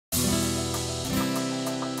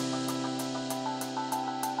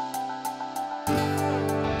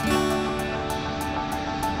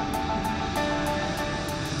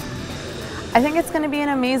I think it's going to be an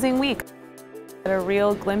amazing week. A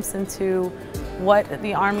real glimpse into what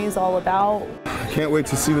the Army is all about. I can't wait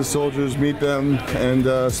to see the soldiers, meet them,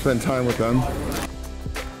 and spend time with them.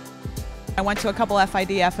 I went to a couple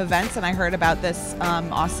FIDF events and I heard about this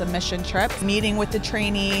awesome mission trip. Meeting with the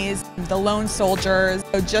trainees, the lone soldiers.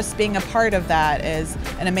 So just being a part of that is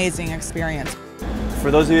an amazing experience.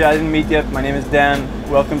 For those of you I didn't meet yet, my name is Dan.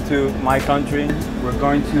 Welcome to my country. We're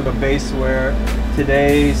going to a base where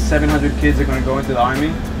today 700 kids are going to go into the Army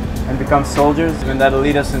and become soldiers, and that'll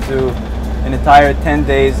lead us into an entire 10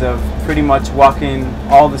 days of pretty much walking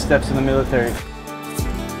all the steps in the military.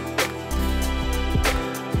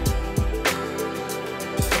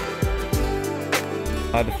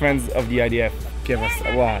 The Friends of the IDF give us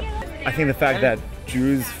a lot. I think the fact that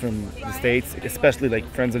Jews from the States, especially like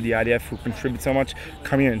Friends of the IDF who contribute so much,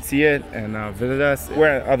 come here and see it and visit us.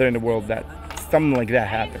 Where other in the world that something like that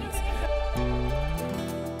happens.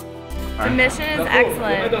 The mission is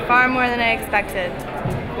excellent, far more than I expected.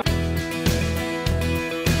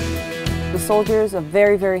 The soldiers are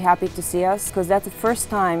very, very happy to see us because that's the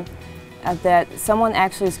first time that someone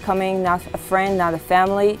actually is coming, not a friend, not a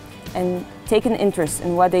family, and take an interest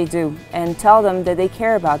in what they do and tell them that they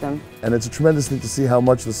care about them. And it's a tremendous thing to see how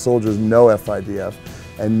much the soldiers know FIDF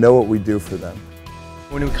and know what we do for them.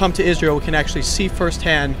 When we come to Israel, we can actually see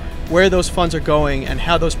firsthand where those funds are going and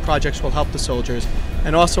how those projects will help the soldiers,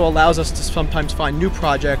 and also allows us to sometimes find new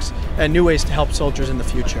projects and new ways to help soldiers in the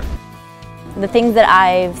future. The things that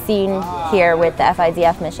I've seen here with the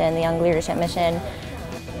FIDF mission, the Young Leadership Mission,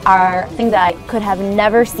 are things that I could have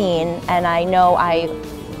never seen, and I know I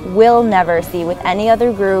will never see with any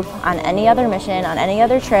other group, on any other mission, on any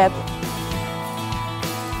other trip.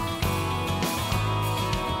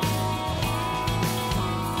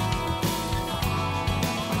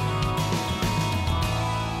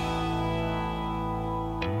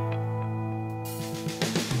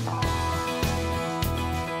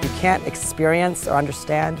 You can't experience or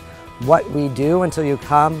understand what we do until you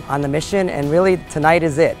come on the mission, and really tonight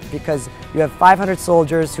is it, because you have 500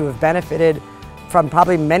 soldiers who have benefited from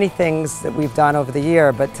probably many things that we've done over the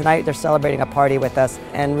year, but tonight they're celebrating a party with us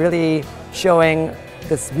and really showing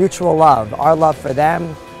this mutual love, our love for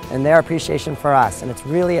them and their appreciation for us. And it's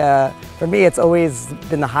really, for me, it's always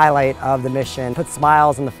been the highlight of the mission. Put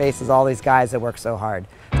smiles on the faces of all these guys that work so hard.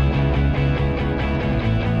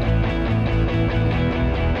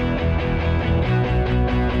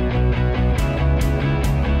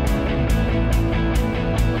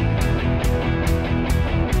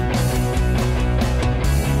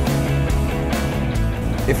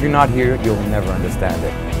 If you're not here, you'll never understand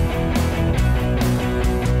it.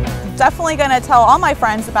 Definitely going to tell all my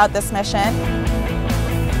friends about this mission.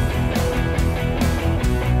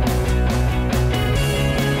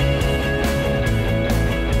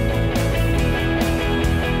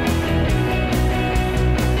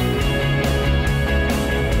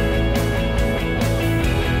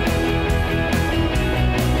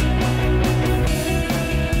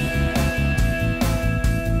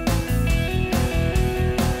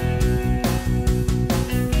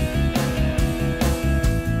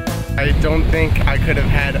 I don't think I could have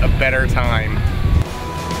had a better time.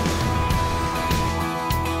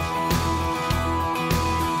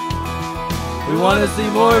 We want to see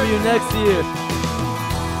more of you next year.